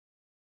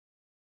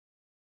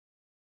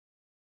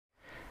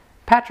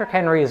Patrick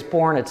Henry is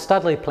born at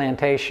Studley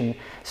Plantation,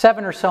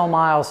 7 or so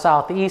miles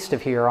southeast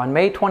of here, on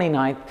May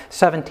 29,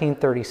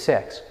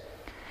 1736.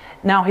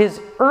 Now,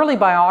 his early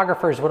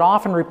biographers would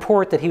often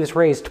report that he was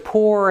raised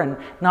poor and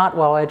not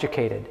well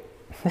educated.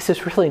 This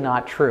is really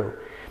not true.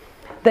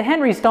 The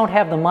Henrys don't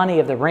have the money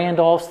of the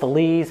Randolphs, the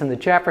Lees, and the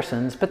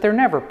Jeffersons, but they're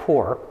never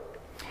poor.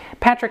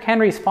 Patrick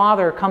Henry's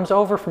father comes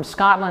over from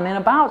Scotland in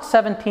about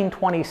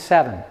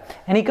 1727,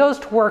 and he goes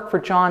to work for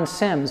John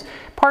Sims,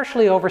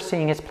 partially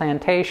overseeing his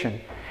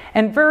plantation.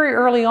 And very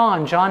early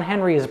on, John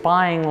Henry is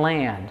buying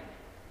land.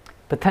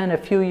 But then a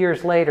few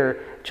years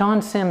later,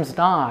 John Sims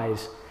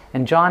dies,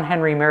 and John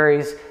Henry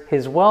marries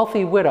his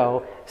wealthy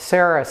widow,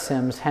 Sarah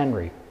Sims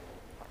Henry.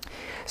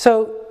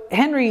 So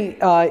Henry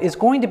is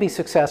going to be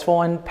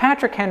successful, and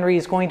Patrick Henry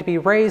is going to be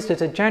raised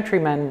as a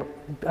gentryman,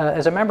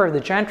 as a member of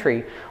the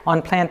gentry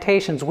on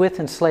plantations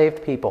with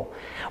enslaved people.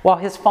 While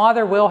his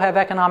father will have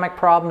economic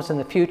problems in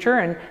the future,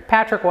 and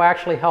Patrick will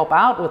actually help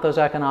out with those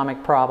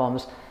economic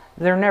problems,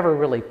 they're never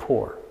really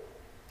poor.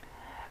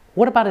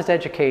 What about his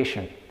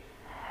education?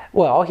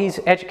 Well, he's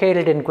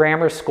educated in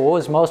grammar school,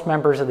 as most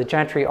members of the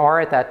gentry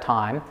are at that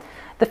time.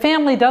 The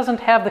family doesn't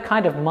have the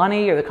kind of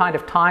money or the kind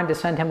of time to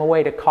send him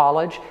away to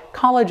college.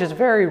 College is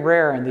very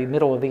rare in the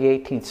middle of the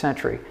 18th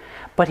century,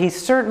 but he's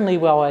certainly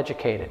well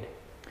educated.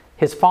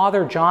 His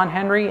father, John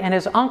Henry, and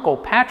his uncle,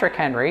 Patrick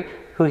Henry,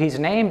 who he's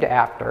named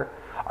after,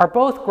 are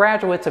both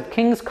graduates of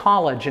King's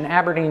College in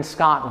Aberdeen,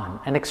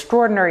 Scotland, an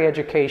extraordinary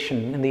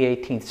education in the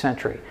 18th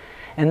century.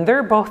 And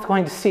they're both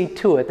going to see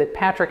to it that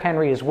Patrick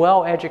Henry is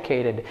well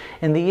educated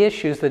in the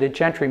issues that a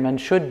gentryman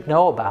should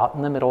know about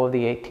in the middle of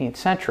the 18th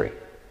century.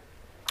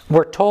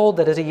 We're told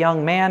that as a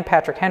young man,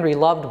 Patrick Henry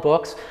loved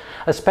books,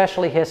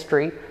 especially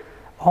history,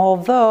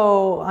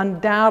 although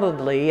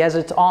undoubtedly, as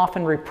it's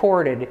often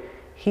reported,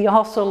 he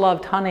also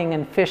loved hunting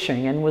and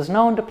fishing and was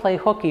known to play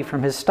hooky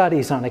from his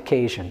studies on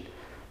occasion,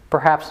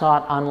 perhaps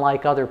not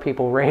unlike other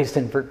people raised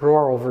in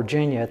rural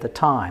Virginia at the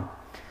time.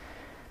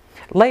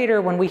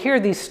 Later, when we hear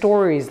these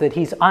stories that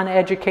he's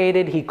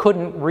uneducated, he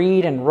couldn't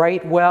read and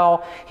write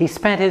well, he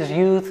spent his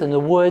youth in the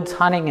woods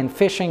hunting and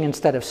fishing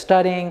instead of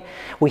studying,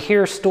 we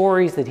hear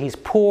stories that he's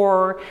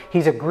poor,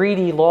 he's a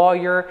greedy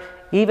lawyer,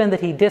 even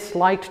that he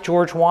disliked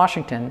George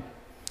Washington.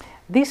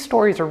 These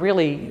stories are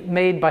really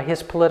made by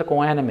his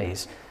political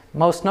enemies,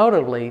 most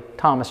notably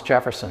Thomas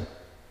Jefferson.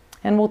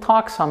 And we'll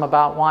talk some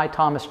about why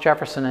Thomas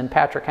Jefferson and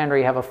Patrick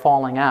Henry have a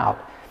falling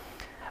out.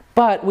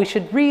 But we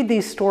should read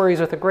these stories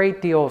with a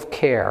great deal of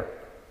care.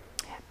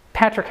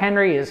 Patrick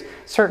Henry is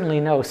certainly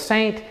no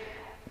saint,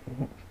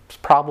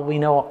 probably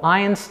no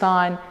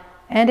Einstein,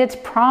 and it's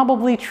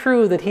probably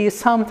true that he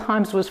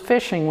sometimes was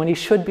fishing when he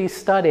should be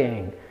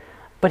studying,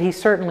 but he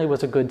certainly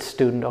was a good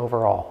student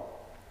overall.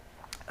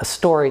 A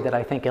story that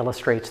I think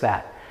illustrates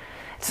that.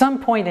 At some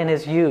point in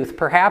his youth,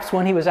 perhaps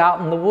when he was out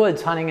in the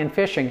woods hunting and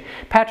fishing,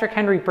 Patrick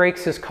Henry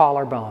breaks his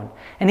collarbone,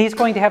 and he's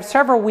going to have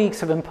several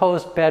weeks of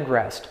imposed bed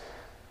rest.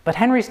 But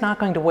Henry's not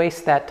going to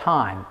waste that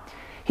time.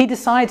 He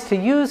decides to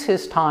use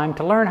his time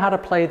to learn how to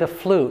play the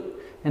flute,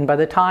 and by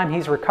the time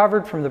he's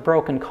recovered from the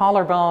broken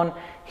collarbone,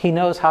 he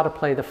knows how to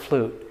play the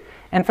flute.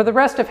 And for the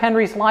rest of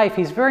Henry's life,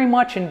 he's very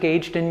much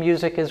engaged in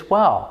music as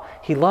well.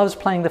 He loves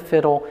playing the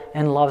fiddle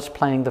and loves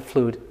playing the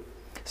flute.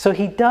 So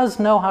he does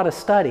know how to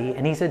study,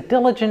 and he's a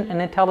diligent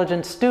and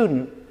intelligent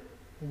student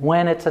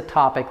when it's a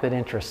topic that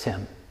interests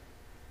him.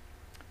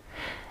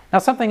 Now,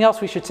 something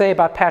else we should say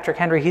about Patrick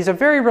Henry, he's a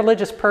very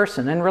religious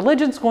person, and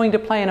religion's going to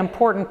play an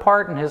important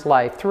part in his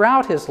life,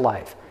 throughout his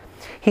life.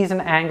 He's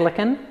an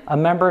Anglican, a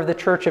member of the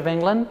Church of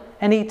England,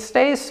 and he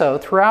stays so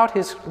throughout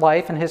his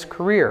life and his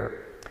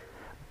career.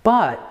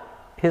 But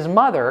his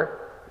mother,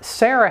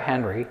 Sarah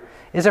Henry,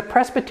 is a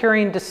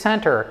Presbyterian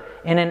dissenter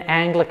in an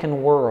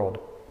Anglican world.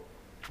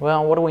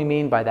 Well, what do we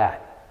mean by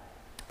that?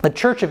 The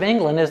Church of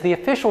England is the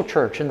official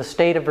church in the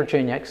state of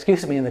Virginia,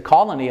 in the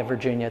colony of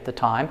Virginia at the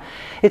time.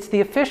 It's the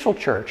official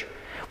church,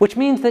 which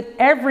means that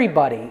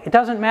everybody, it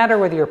doesn't matter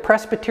whether you're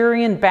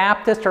Presbyterian,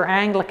 Baptist, or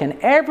Anglican,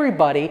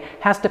 everybody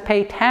has to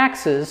pay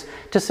taxes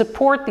to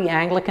support the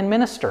Anglican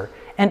minister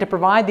and to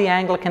provide the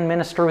Anglican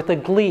minister with a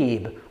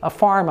glebe, a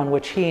farm on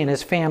which he and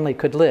his family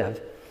could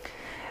live.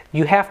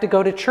 You have to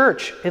go to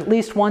church at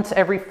least once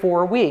every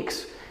 4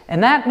 weeks,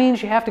 and that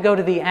means you have to go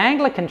to the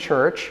Anglican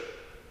church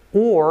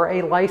or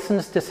a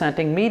licensed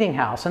dissenting meeting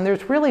house. And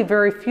there's really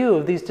very few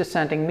of these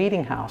dissenting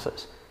meeting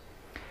houses.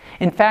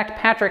 In fact,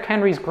 Patrick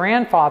Henry's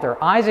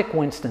grandfather, Isaac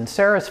Winston,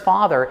 Sarah's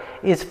father,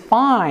 is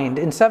fined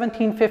in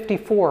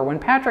 1754. When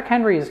Patrick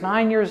Henry is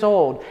 9 years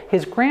old,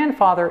 his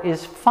grandfather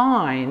is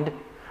fined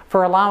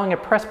for allowing a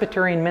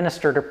Presbyterian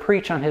minister to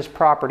preach on his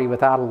property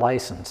without a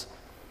license.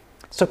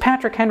 So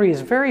Patrick Henry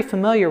is very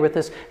familiar with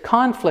this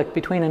conflict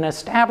between an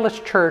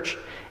established church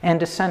and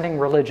dissenting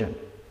religion.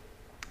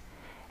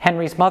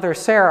 Henry's mother,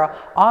 Sarah,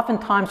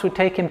 oftentimes would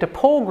take him to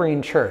Pole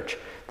Green Church,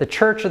 the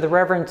church of the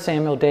Reverend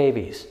Samuel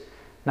Davies.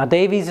 Now,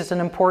 Davies is an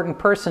important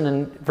person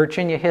in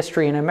Virginia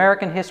history and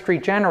American history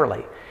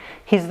generally.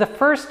 He's the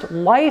first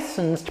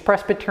licensed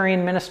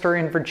Presbyterian minister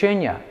in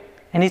Virginia,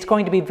 and he's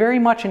going to be very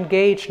much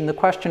engaged in the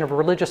question of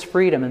religious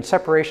freedom and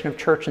separation of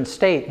church and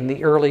state in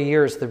the early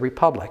years of the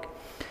Republic.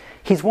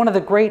 He's one of the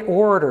great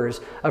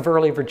orators of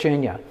early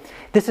Virginia.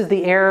 This is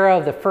the era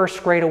of the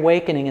First Great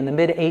Awakening in the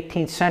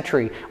mid-18th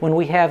century, when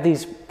we have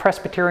these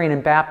Presbyterian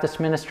and Baptist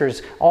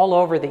ministers all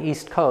over the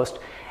East Coast.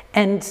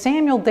 And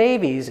Samuel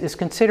Davies is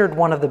considered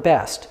one of the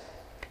best.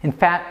 In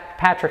fact,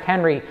 Patrick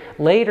Henry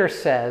later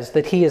says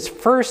that he is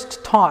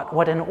first taught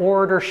what an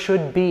orator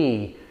should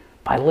be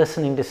by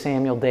listening to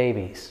Samuel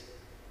Davies.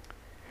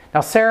 Now,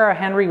 Sarah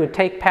Henry would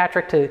take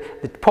Patrick to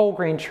the Pole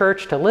Green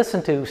Church to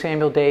listen to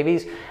Samuel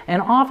Davies,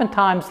 and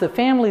oftentimes the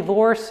family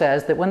lore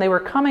says that when they were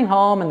coming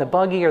home in the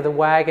buggy or the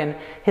wagon,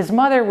 his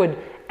mother would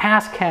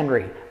ask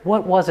Henry,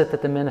 what was it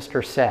that the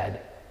minister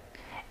said?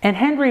 And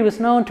Henry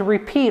was known to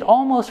repeat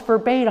almost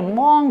verbatim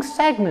long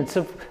segments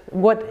of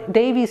what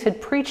Davies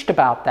had preached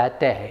about that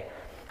day,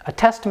 a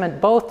testament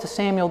both to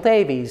Samuel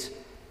Davies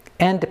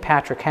and to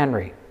Patrick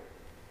Henry.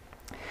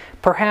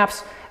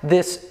 Perhaps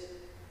this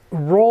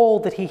role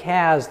that he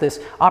has, this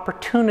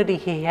opportunity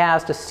he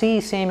has to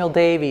see Samuel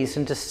Davies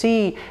and to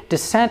see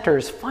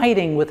dissenters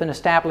fighting with an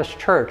established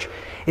church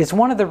is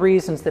one of the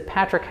reasons that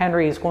Patrick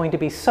Henry is going to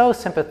be so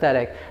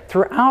sympathetic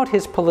throughout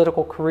his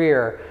political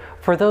career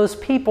for those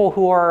people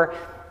who are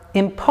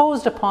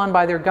imposed upon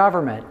by their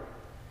government,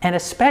 and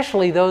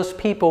especially those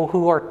people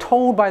who are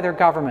told by their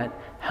government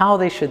how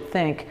they should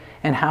think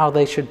and how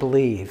they should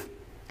believe.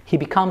 He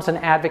becomes an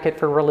advocate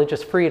for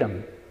religious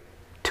freedom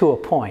to a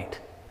point.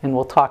 And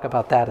we'll talk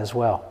about that as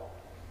well.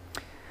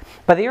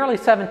 By the early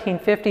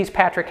 1750s,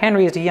 Patrick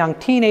Henry is a young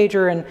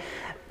teenager and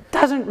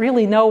doesn't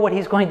really know what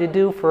he's going to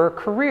do for a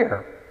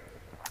career.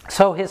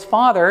 So his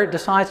father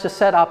decides to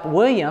set up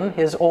William,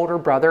 his older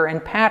brother,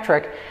 and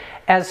Patrick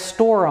as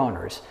store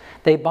owners.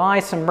 They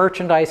buy some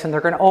merchandise and they're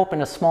going to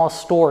open a small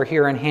store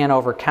here in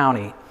Hanover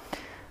County.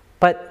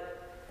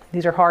 But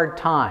these are hard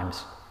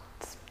times.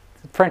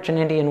 The French and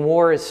Indian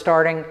War is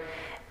starting.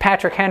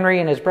 Patrick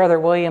Henry and his brother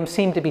William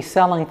seem to be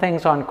selling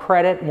things on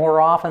credit more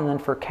often than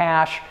for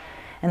cash,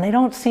 and they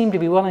don't seem to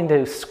be willing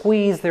to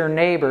squeeze their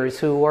neighbors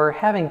who are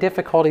having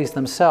difficulties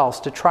themselves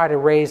to try to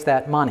raise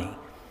that money.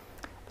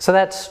 So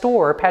that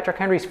store, Patrick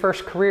Henry's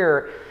first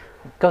career,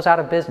 goes out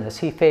of business.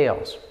 He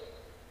fails.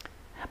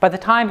 By the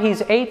time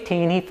he's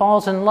 18, he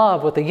falls in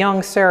love with a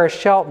young Sarah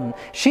Shelton.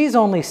 She's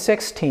only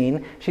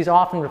 16. She's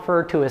often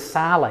referred to as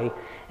Sally.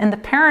 And the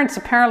parents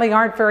apparently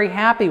aren't very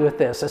happy with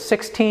this. A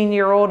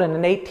 16-year-old and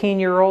an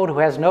 18-year-old who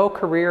has no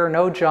career,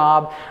 no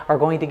job, are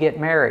going to get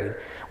married.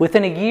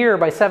 Within a year,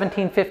 by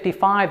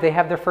 1755, they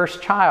have their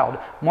first child,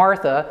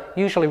 Martha,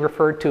 usually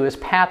referred to as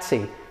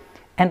Patsy.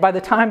 And by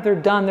the time they're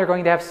done, they're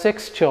going to have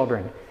 6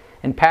 children.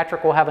 And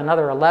Patrick will have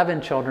another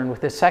 11 children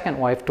with his second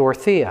wife,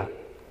 Dorothea.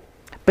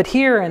 But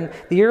here in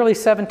the early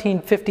period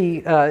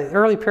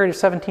of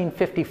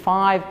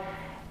 1755,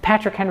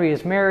 Patrick Henry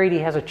is married, he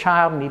has a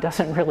child, and he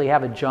doesn't really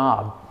have a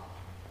job.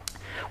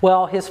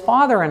 Well, his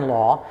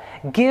father-in-law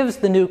gives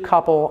the new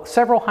couple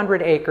several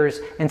hundred acres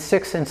and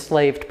 6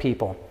 enslaved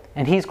people,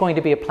 and he's going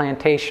to be a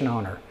plantation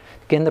owner.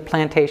 Again, the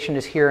plantation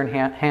is here in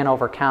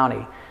Hanover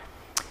County.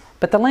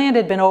 But the land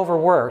had been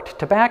overworked.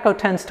 Tobacco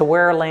tends to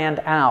wear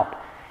land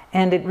out,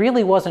 and it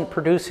really wasn't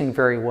producing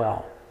very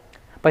well.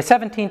 By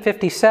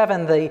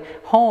 1757, the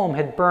home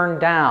had burned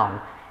down,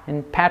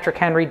 and Patrick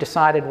Henry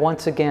decided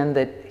once again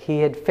that he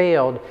had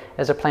failed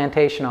as a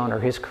plantation owner.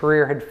 His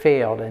career had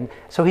failed, and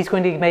so he's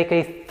going to make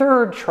a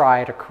third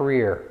try at a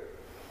career.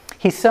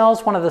 He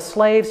sells one of the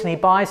slaves and he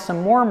buys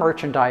some more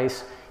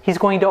merchandise. He's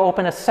going to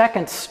open a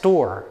second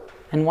store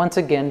and once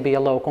again be a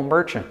local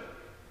merchant.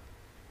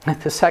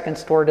 The second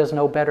store does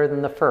no better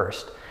than the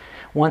first.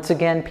 Once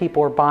again,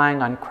 people are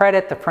buying on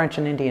credit. The French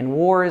and Indian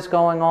War is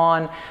going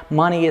on.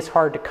 Money is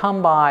hard to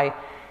come by.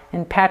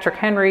 And Patrick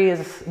Henry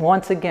is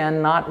once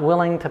again not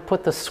willing to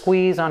put the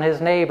squeeze on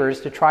his neighbors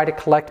to try to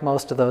collect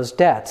most of those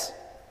debts.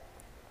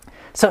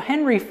 So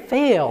Henry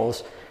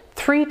fails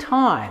 3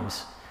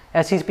 times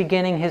as he's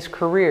beginning his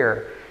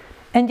career.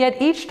 And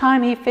yet each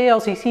time he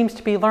fails, he seems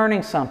to be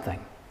learning something.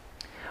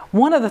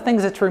 One of the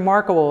things that's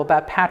remarkable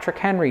about Patrick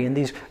Henry in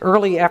these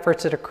early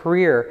efforts at a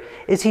career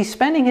is he's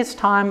spending his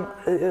time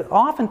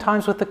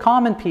oftentimes with the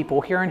common people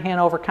here in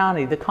Hanover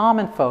County, the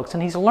common folks,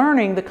 and he's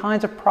learning the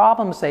kinds of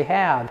problems they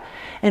have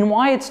and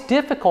why it's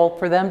difficult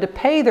for them to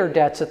pay their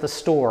debts at the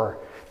store,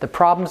 the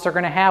problems they're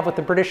going to have with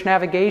the British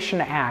Navigation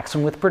Acts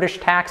and with British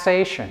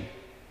taxation.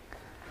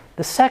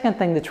 The second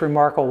thing that's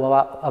remarkable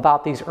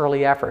about these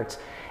early efforts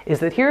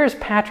is that here is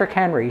Patrick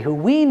Henry, who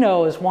we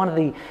know is one of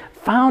the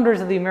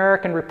founders of the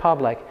American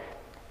Republic,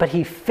 but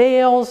he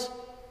fails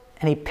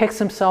and he picks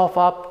himself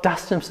up,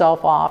 dusts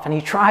himself off, and he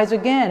tries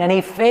again, and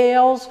he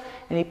fails,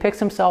 and he picks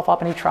himself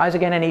up and he tries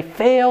again, and he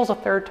fails a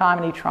third time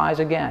and he tries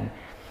again.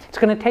 It's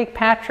going to take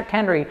Patrick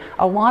Henry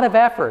a lot of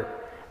effort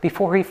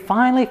before he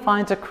finally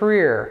finds a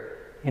career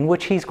in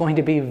which he's going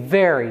to be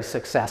very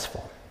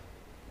successful.